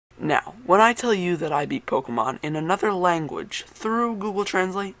Now, when I tell you that I beat Pokemon in another language through Google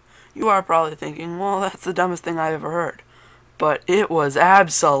Translate, you are probably thinking, well, that's the dumbest thing I've ever heard. But it was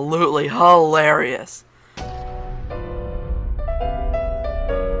absolutely hilarious.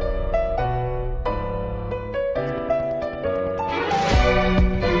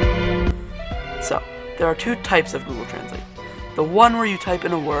 So, there are two types of Google Translate. The one where you type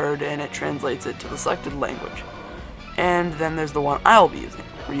in a word and it translates it to the selected language. And then there's the one I'll be using,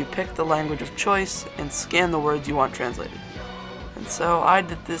 where you pick the language of choice and scan the words you want translated. And so I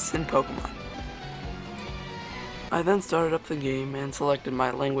did this in Pokemon. I then started up the game and selected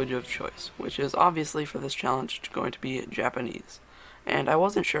my language of choice, which is obviously for this challenge going to be Japanese. And I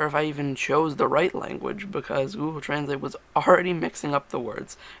wasn't sure if I even chose the right language because Google Translate was already mixing up the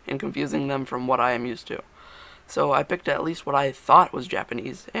words and confusing them from what I am used to. So I picked at least what I thought was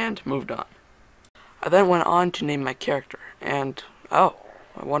Japanese and moved on. I then went on to name my character, and oh,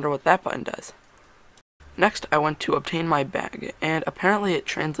 I wonder what that button does. Next, I went to obtain my bag, and apparently it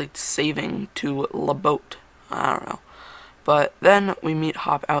translates saving to La Boat. I don't know. But then we meet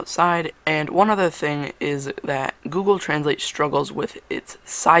Hop outside, and one other thing is that Google Translate struggles with its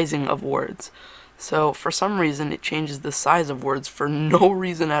sizing of words. So for some reason it changes the size of words for no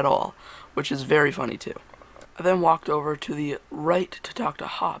reason at all, which is very funny too. I then walked over to the right to talk to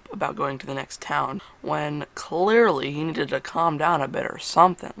Hop about going to the next town, when clearly he needed to calm down a bit or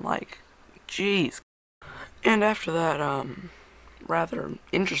something, like, jeez. And after that, rather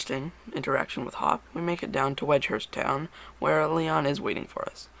interesting interaction with Hop, we make it down to Wedgehurst Town, where Leon is waiting for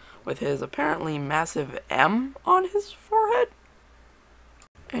us, with his apparently massive M on his forehead.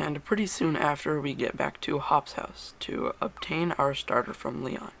 And pretty soon after, we get back to Hop's house to obtain our starter from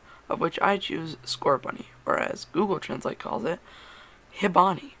Leon, of which I choose Scorbunny, or as Google Translate calls it,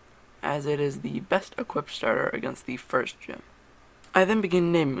 Hibani, as it is the best equipped starter against the first gym. I then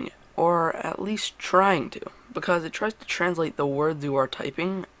begin naming it, or at least trying to, because it tries to translate the words you are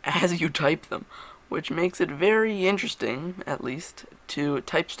typing as you type them, which makes it very interesting, at least, to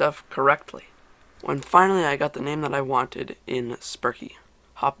type stuff correctly. When finally I got the name that I wanted in Sparky,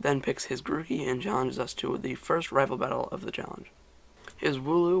 Hop then picks his Grookey and challenges us to the first rival battle of the challenge. His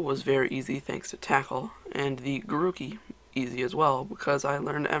Wooloo was very easy thanks to Tackle, and the Grookey easy as well because I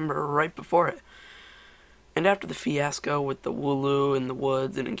learned Ember right before it. And after the fiasco with the Wooloo in the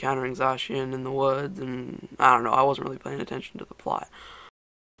woods and encountering Zacian in the woods, and I don't know, I wasn't really paying attention to the plot.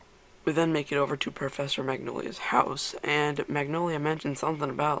 We then make it over to Professor Magnolia's house, and Magnolia mentioned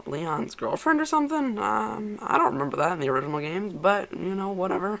something about Leon's girlfriend or something. I don't remember that in the original games, but, you know,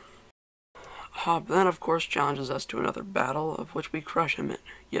 whatever. Hop then, of course, challenges us to another battle, of which we crush him in,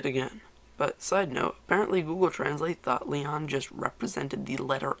 yet again. But, side note, apparently Google Translate thought Leon just represented the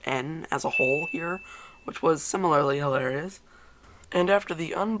letter N as a whole here, which was similarly hilarious. And after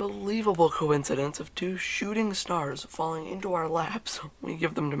the unbelievable coincidence of two shooting stars falling into our laps, we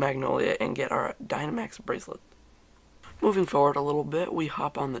give them to Magnolia and get our Dynamax bracelet. Moving forward a little bit, we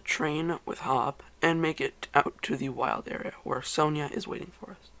hop on the train with Hop and make it out to the wild area, where Sonia is waiting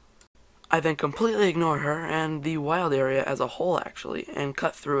for us. I then completely ignore her, and the wild area as a whole actually, and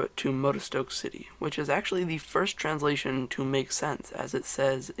cut through it to Motostoke City, which is actually the first translation to make sense, as it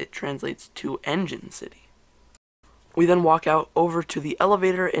says it translates to Engine City. We then walk out over to the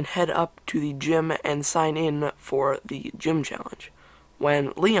elevator and head up to the gym and sign in for the gym challenge,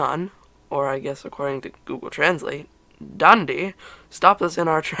 when Leon, or I guess according to Google Translate, Dundee, stops us in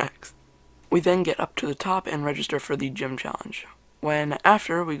our tracks. We then get up to the top and register for the gym challenge, when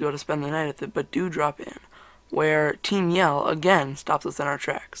after we go to spend the night at the Badoo Drop-In, where Team Yell again stops us in our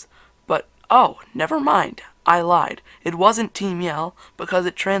tracks. But, oh, never mind, I lied. It wasn't Team Yell, because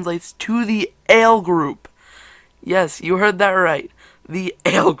it translates to the Ale Group. Yes, you heard that right, the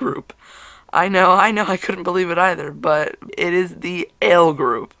Ale Group. I know, I couldn't believe it either, but it is the Ale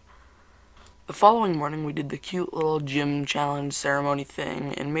Group. The following morning we did the cute little gym challenge ceremony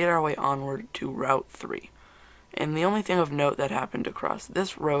thing and made our way onward to Route 3. And the only thing of note that happened across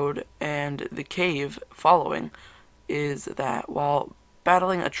this road and the cave following is that while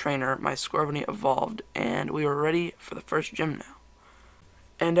battling a trainer, my Scorbunny evolved, and we were ready for the first gym now.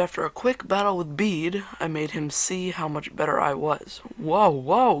 And after a quick battle with Bede, I made him see how much better I was.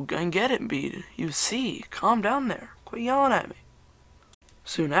 Whoa, and get it, Bede. You see, calm down there. Quit yelling at me.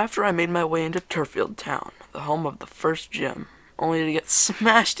 Soon after, I made my way into Turffield Town, the home of the first gym, only to get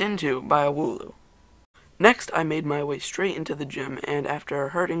smashed into by a Wooloo. Next, I made my way straight into the gym, and after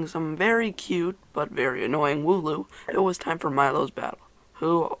hurting some very cute but very annoying Wooloo, it was time for Milo's battle,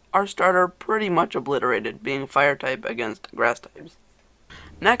 who our starter pretty much obliterated, being fire type against grass types.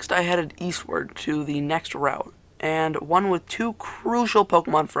 Next, I headed eastward to the next route, and one with two crucial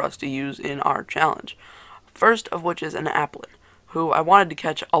Pokemon for us to use in our challenge. First of which is an Applin, who I wanted to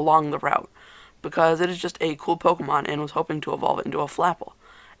catch along the route, because it is just a cool Pokemon and was hoping to evolve it into a Flapple.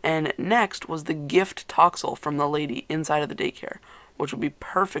 And next was the gift Toxel from the lady inside of the daycare, which would be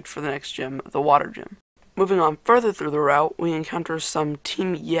perfect for the next gym, the Water Gym. Moving on further through the route, we encounter some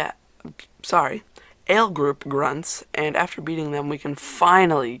Ale Group grunts, and after beating them, we can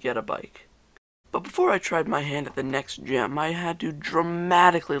finally get a bike. But before I tried my hand at the next gym, I had to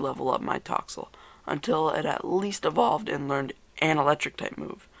dramatically level up my Toxel, until it at least evolved and learned an electric-type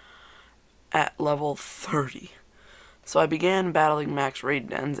move, at level 30. So I began battling max raid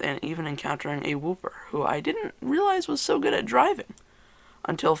dens and even encountering a Wooper, who I didn't realize was so good at driving,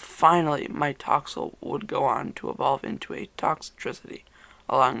 until finally my Toxel would go on to evolve into a Toxtricity,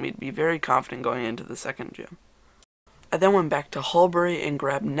 allowing me to be very confident going into the second gym. I then went back to Hulbury and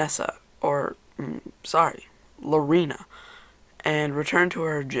grabbed Nessa, Lorena, and returned to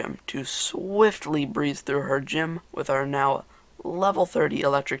her gym to swiftly breeze through her gym with our now level 30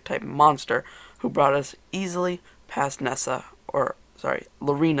 electric-type monster, who brought us easily past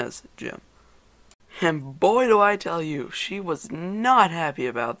Lorena's gym. And boy do I tell you, she was not happy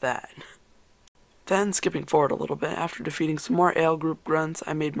about that. Then, skipping forward a little bit, after defeating some more Ale Group grunts,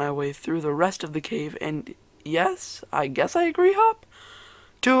 I made my way through the rest of the cave, and yes, I guess I agree, Hop?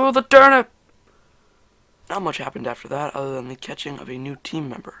 To the turnip! Not much happened after that, other than the catching of a new team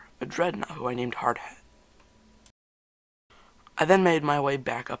member, a Dreadnought who I named Hardhat. I then made my way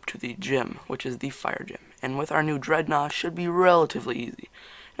back up to the gym, which is the Fire Gym, and with our new Dreadnought should be relatively easy.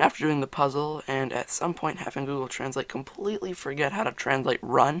 And after doing the puzzle, and at some point having Google Translate completely forget how to translate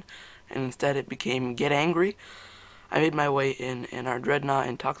run, and instead it became get angry, I made my way in, and our Dreadnought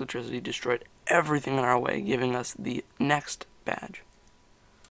and Toxtricity destroyed everything in our way, giving us the next badge.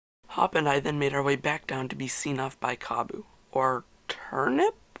 Hop and I then made our way back down to be seen off by Kabu, or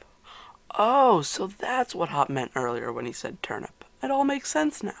Turnip? Oh, so that's what Hop meant earlier when he said turnip. It all makes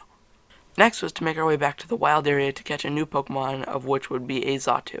sense now. Next was to make our way back to the wild area to catch a new Pokemon, of which would be a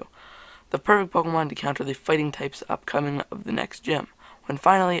Xatu, the perfect Pokemon to counter the fighting types upcoming of the next gym, when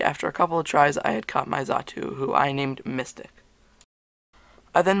finally, after a couple of tries, I had caught my Xatu, who I named Mystic.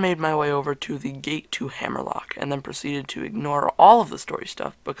 I then made my way over to the gate to Hammerlock, and then proceeded to ignore all of the story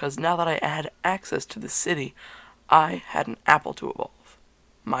stuff, because now that I had access to the city, I had an apple to evolve.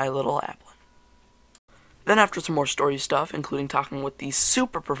 My little Applin. Then after some more story stuff, including talking with the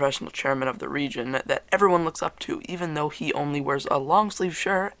super professional chairman of the region that everyone looks up to, even though he only wears a long sleeve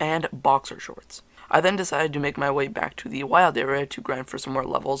shirt and boxer shorts, I then decided to make my way back to the wild area to grind for some more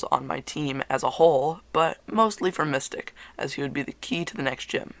levels on my team as a whole, but mostly for Mystic, as he would be the key to the next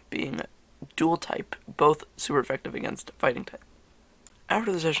gym, being dual type, both super effective against fighting type.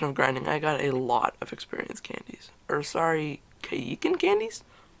 After the session of grinding, I got a lot of experience candies. Kayakin candies?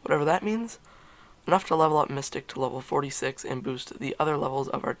 Whatever that means. Enough to level up Mystic to level 46 and boost the other levels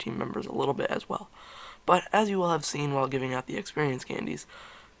of our team members a little bit as well. But as you will have seen while giving out the experience candies,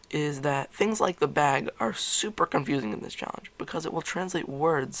 is that things like the bag are super confusing in this challenge, because it will translate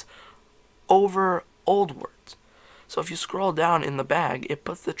words over old words. So if you scroll down in the bag, it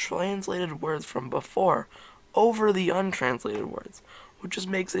puts the translated words from before over the untranslated words, which just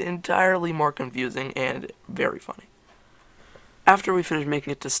makes it entirely more confusing and very funny. After we finish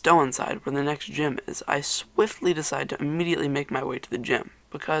making it to Stow-N-Side, where the next gym is, I swiftly decide to immediately make my way to the gym,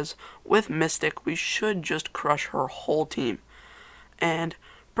 because with Mystic, we should just crush her whole team. And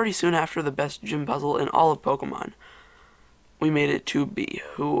pretty soon after the best gym puzzle in all of Pokemon, we made it to B,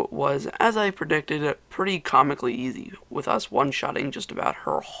 who was, as I predicted, pretty comically easy, with us one-shotting just about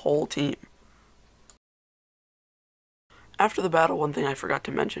her whole team. After the battle, one thing I forgot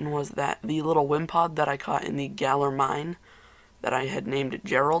to mention was that the little Wimpod that I caught in the Galar Mine, that I had named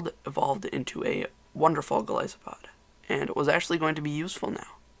Gerald, evolved into a wonderful Golisopod, and was actually going to be useful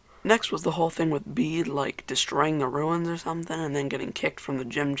now. Next was the whole thing with Bede, like, destroying the ruins or something, and then getting kicked from the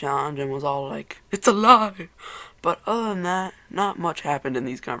gym challenge, and was all like, it's a lie! But other than that, not much happened in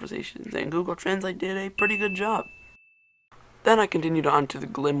these conversations, and Google Translate did a pretty good job. Then I continued on to the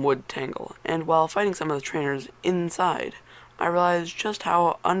Glimwood Tangle, and while fighting some of the trainers inside, I realized just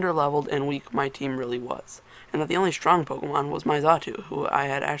how underleveled and weak my team really was, and that the only strong Pokemon was my Xatu, who I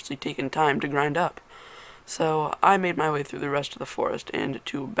had actually taken time to grind up. So I made my way through the rest of the forest and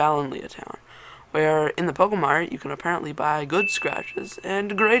to Balinlia Town, where in the Pokemart you can apparently buy good scratches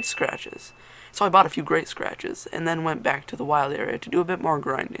and great scratches. So I bought a few great scratches, and then went back to the wild area to do a bit more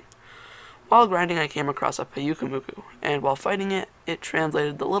grinding. While grinding, I came across a Pyukumuku, and while fighting it, it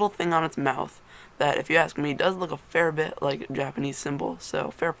translated the little thing on its mouth that, if you ask me, does look a fair bit like a Japanese symbol,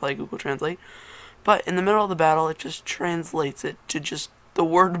 so fair play Google Translate, But in the middle of the battle, it just translates it to just the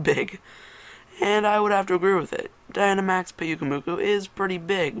word big. And I would have to agree with it. Dynamax Pyukumuku is pretty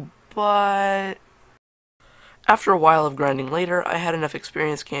big, but after a while of grinding later, I had enough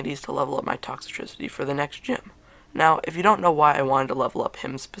experience candies to level up my Toxtricity for the next gym. Now, if you don't know why I wanted to level up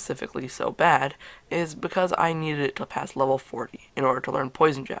him specifically so bad, is because I needed it to pass level 40 in order to learn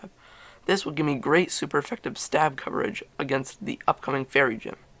Poison Jab. This would give me great super effective stab coverage against the upcoming Fairy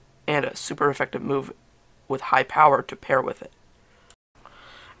Gym, and a super effective move with high power to pair with it.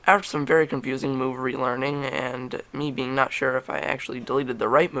 After some very confusing move relearning, and me being not sure if I actually deleted the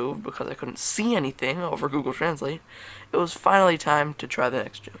right move because I couldn't see anything over Google Translate, it was finally time to try the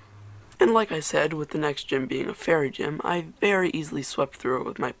next gym. And like I said, with the next gym being a Fairy Gym, I very easily swept through it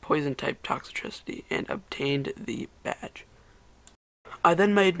with my Poison-type Toxtricity and obtained the badge. I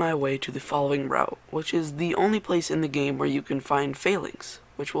then made my way to the following route, which is the only place in the game where you can find Failings,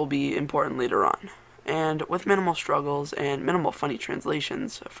 which will be important later on. And with minimal struggles and minimal funny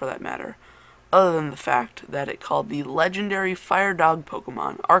translations, for that matter, other than the fact that it called the legendary fire dog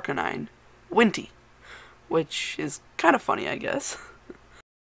Pokemon Arcanine Winty, which is kind of funny, I guess.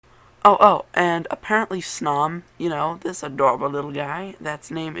 And apparently Snom, this adorable little guy, that's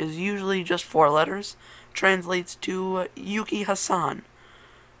name is usually just 4 letters, translates to Yuki Hassan.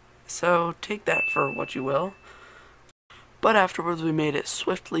 So take that for what you will. But afterwards we made it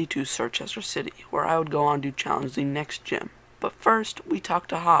swiftly to Circhester City, where I would go on to challenge the next gym. But first, we talked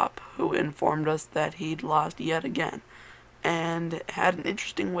to Hop, who informed us that he'd lost yet again, and had an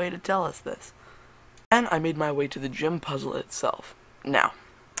interesting way to tell us this. Then I made my way to the gym puzzle itself. Now,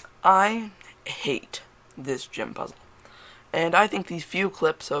 I hate this gym puzzle, and I think these few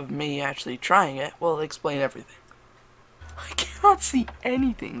clips of me actually trying it will explain everything. I cannot see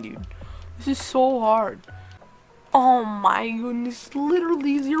anything, dude. This is so hard. Oh my goodness,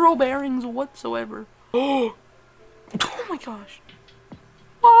 literally 0 bearings whatsoever. Oh my gosh.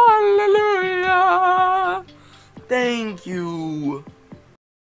 Hallelujah! Thank you!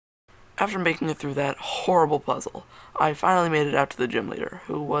 After making it through that horrible puzzle, I finally made it out to the gym leader,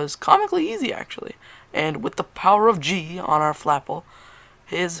 who was comically easy actually, and with the power of G on our Flapple,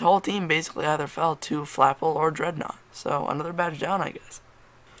 his whole team basically either fell to Flapple or Dreadnought, so another badge down, I guess.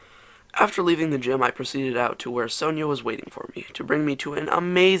 After leaving the gym, I proceeded out to where Sonia was waiting for me, to bring me to an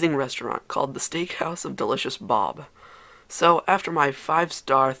amazing restaurant called the Steakhouse of Delicious Bob. So, after my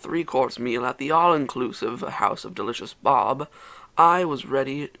 5-star 3-course meal at the all-inclusive House of Delicious Bob, I was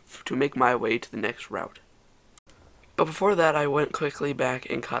ready to make my way to the next route. But before that, I went quickly back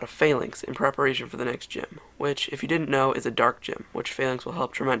and caught a Phalanx in preparation for the next gym, which, if you didn't know, is a dark gym, which Phalanx will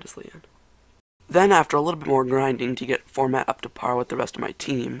help tremendously in. Then, after a little bit more grinding to get Format up to par with the rest of my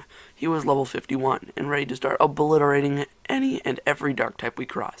team, he was level 51 and ready to start obliterating any and every dark type we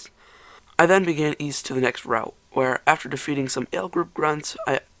crossed. I then began east to the next route, where after defeating some Ale Group grunts,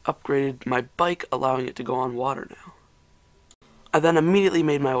 I upgraded my bike, allowing it to go on water now. I then immediately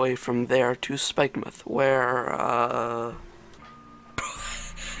made my way from there to Spikemuth, where, I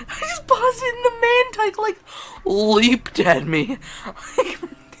just paused it and the Mantike, leaped at me.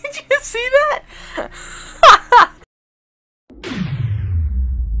 Did you see that?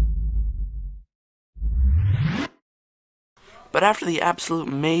 But after the absolute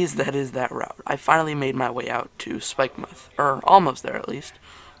maze that is that route, I finally made my way out to Spikemuth, or almost there at least,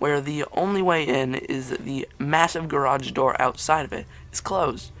 where the only way in is the massive garage door outside of it is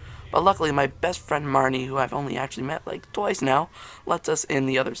closed. But luckily my best friend Marnie, who I've only actually met twice now, lets us in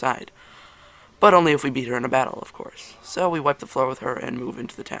the other side. But only if we beat her in a battle, of course. So we wipe the floor with her and move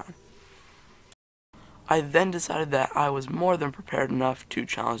into the town. I then decided that I was more than prepared enough to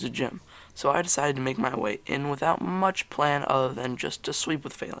challenge the gym, so I decided to make my way in without much plan other than just to sweep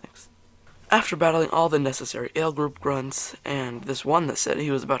with Phalanx. After battling all the necessary Ale Group grunts, and this one that said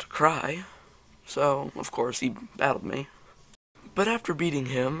he was about to cry, so of course he battled me. But after beating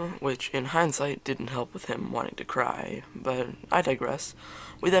him, which in hindsight didn't help with him wanting to cry, but I digress,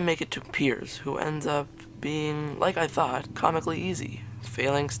 we then make it to Piers, who ends up being, like I thought, comically easy.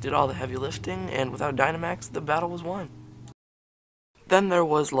 Phalanx did all the heavy lifting, and without Dynamax, the battle was won. Then there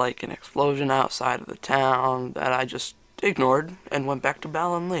was an explosion outside of the town that I just ignored and went back to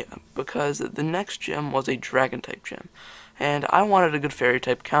Balanlea, because the next gym was a Dragon-type gym, and I wanted a good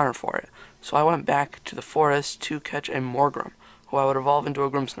Fairy-type counter for it, so I went back to the forest to catch a Morgrem, who I would evolve into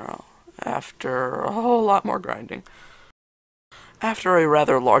a Grimmsnarl, after a whole lot more grinding. After a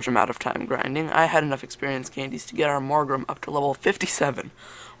rather large amount of time grinding, I had enough experience candies to get our Morgrem up to level 57,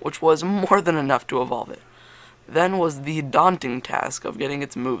 which was more than enough to evolve it. Then was the daunting task of getting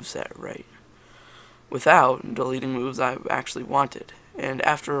its moveset right, without deleting moves I actually wanted, and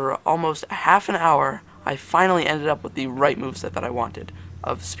after almost half an hour, I finally ended up with the right moveset that I wanted,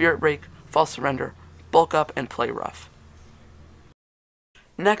 of Spirit Break, False Surrender, Bulk Up, and Play Rough.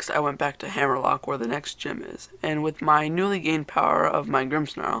 Next, I went back to Hammerlock, where the next gym is, and with my newly gained power of my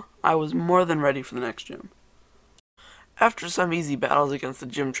Grimmsnarl, I was more than ready for the next gym. After some easy battles against the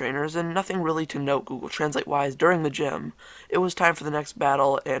gym trainers, and nothing really to note Google Translate-wise during the gym, it was time for the next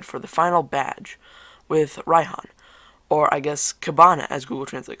battle and for the final badge, with Raihan, or I guess Cabana as Google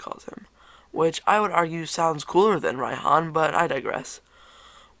Translate calls him, which I would argue sounds cooler than Raihan, but I digress.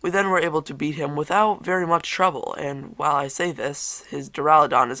 We then were able to beat him without very much trouble, and while I say this, his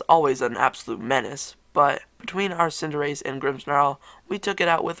Duraludon is always an absolute menace, but between our Cinderace and Grimmsnarl, we took it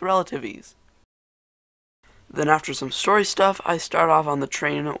out with relative ease. Then after some story stuff, I start off on the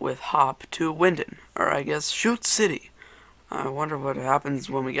train with Hop to Wyndon, or I guess Shoot City. I wonder what happens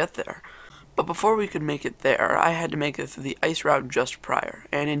when we get there. But before we could make it there, I had to make it through the ice route just prior,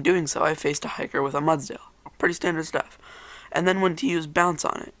 and in doing so I faced a hiker with a Mudsdale. Pretty standard stuff. And then went to use Bounce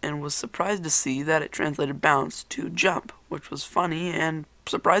on it, and was surprised to see that it translated Bounce to Jump, which was funny and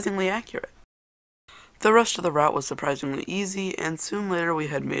surprisingly accurate. The rest of the route was surprisingly easy, and soon later we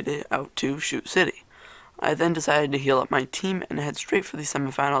had made it out to Shoot City. I then decided to heal up my team and head straight for the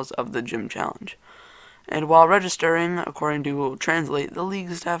semifinals of the gym challenge. And while registering, according to Google Translate, the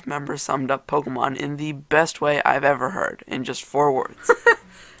league staff member summed up Pokemon in the best way I've ever heard, in just 4 words.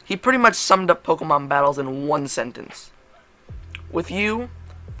 He pretty much summed up Pokemon battles in one sentence. With you,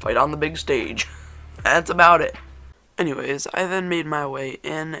 fight on the big stage. That's about it. Anyways, I then made my way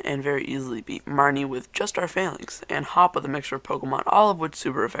in and very easily beat Marnie with just our Phalanx, and Hop with a mixture of Pokemon, all of which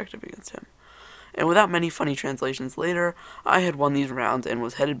super effective against him. And without many funny translations later, I had won these rounds and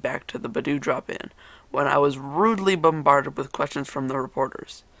was headed back to the Badoo drop-in, when I was rudely bombarded with questions from the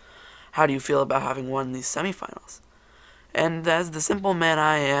reporters. How do you feel about having won these semifinals? And as the simple man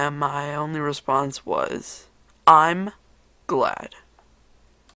I am, my only response was, I'm glad.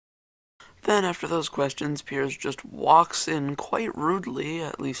 Then after those questions, Piers just walks in quite rudely,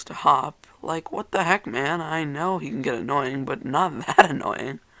 at least to Hop, like, what the heck, man, I know he can get annoying, but not that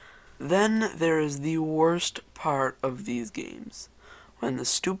annoying. Then there is the worst part of these games, when the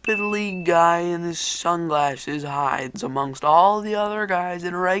stupid league guy in his sunglasses hides amongst all the other guys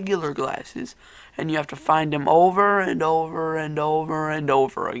in regular glasses, and you have to find him over and over and over and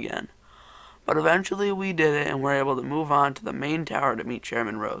over again. But eventually we did it, and were able to move on to the main tower to meet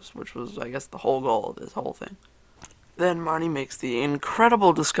Chairman Rose, which was, I guess, the whole goal of this whole thing. Then Marnie makes the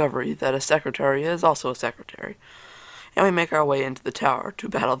incredible discovery that a secretary is also a secretary, and we make our way into the tower to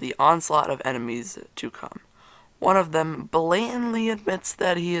battle the onslaught of enemies to come. One of them blatantly admits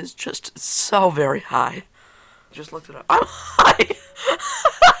that he is just so very high. Just looked it up. I'm high!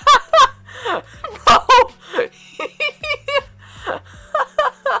 Bro!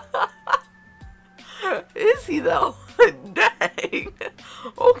 Is he though? Dang!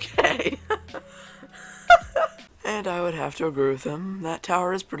 Okay. And I would have to agree with him. That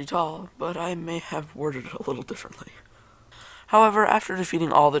tower is pretty tall, but I may have worded it a little differently. However, after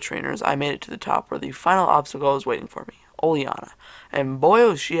defeating all the trainers, I made it to the top where the final obstacle was waiting for me, Oleana, and boy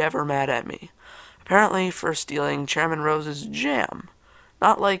was she ever mad at me. Apparently for stealing Chairman Rose's jam.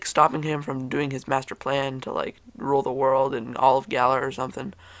 Not like stopping him from doing his master plan to like rule the world in all of Galar or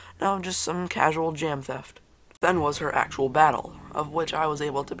something. No, just some casual jam theft. Then was her actual battle, of which I was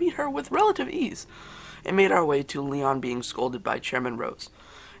able to beat her with relative ease, and made our way to Leon being scolded by Chairman Rose.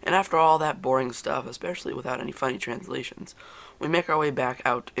 And after all that boring stuff, especially without any funny translations, we make our way back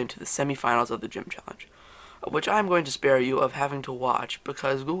out into the semifinals of the gym challenge, which I'm going to spare you of having to watch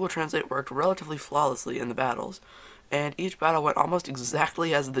because Google Translate worked relatively flawlessly in the battles, and each battle went almost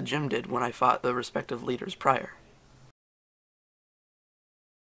exactly as the gym did when I fought the respective leaders prior.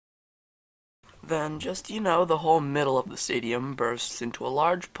 Then, just, the whole middle of the stadium bursts into a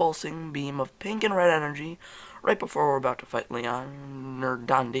large pulsing beam of pink and red energy right before we're about to fight Leon, or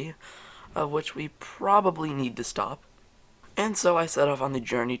Dundee, of which we probably need to stop. And so I set off on the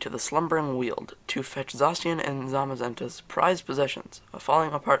journey to the Slumbering Weald to fetch Zacian and Zamazenta's prized possessions, a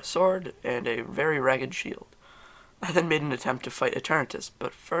falling apart sword and a very ragged shield. I then made an attempt to fight Eternatus,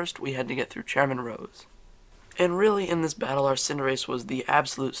 but first we had to get through Chairman Rose. And really, in this battle, our Cinderace was the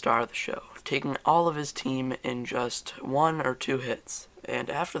absolute star of the show, taking all of his team in just 1 or 2 hits. And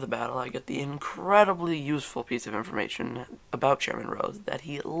after the battle, I get the incredibly useful piece of information about Chairman Rose, that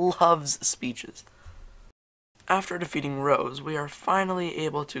he loves speeches. After defeating Rose, we are finally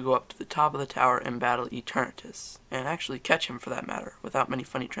able to go up to the top of the tower and battle Eternatus, and actually catch him for that matter, without many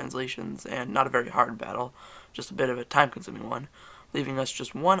funny translations, and not a very hard battle, just a bit of a time-consuming one, leaving us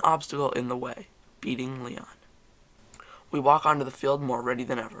just one obstacle in the way, beating Leon. We walk onto the field more ready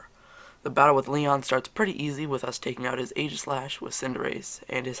than ever. The battle with Leon starts pretty easy with us taking out his Aegislash with Cinderace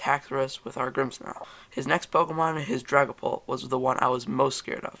and his Haxorus with our Grimmsnarl. His next Pokemon, his Dragapult, was the one I was most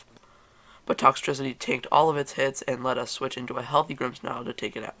scared of. But Toxtricity tanked all of its hits and let us switch into a healthy Grimmsnarl to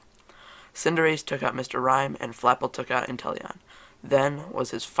take it out. Cinderace took out Mr. Rime and Flapple took out Inteleon. Then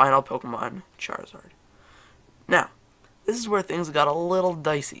was his final Pokemon, Charizard. Now, this is where things got a little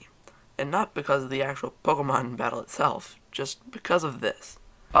dicey. And not because of the actual Pokemon battle itself, just because of this.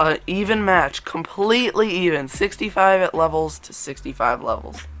 An even match, completely even, 65 at levels to 65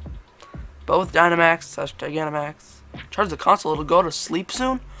 levels. Both Dynamax/Gigantamax. Charge the console, it'll go to sleep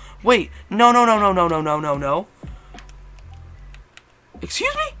soon? Wait, no.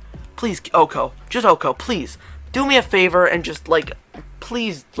 Excuse me? Please, Oko, just Oko, please. Do me a favor and just,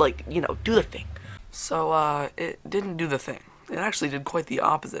 please, do the thing. So, it didn't do the thing. It actually did quite the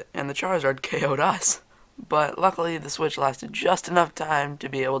opposite, and the Charizard KO'd us. But luckily, the switch lasted just enough time to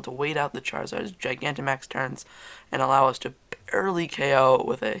be able to wait out the Charizard's Gigantamax turns and allow us to barely KO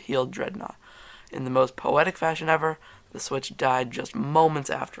with a healed Dreadnought. In the most poetic fashion ever, the switch died just moments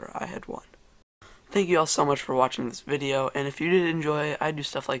after I had won. Thank you all so much for watching this video, and if you did enjoy, I do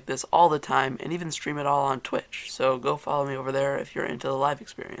stuff like this all the time and even stream it all on Twitch, so go follow me over there if you're into the live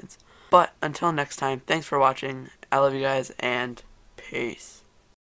experience. But until next time, thanks for watching, I love you guys, and peace.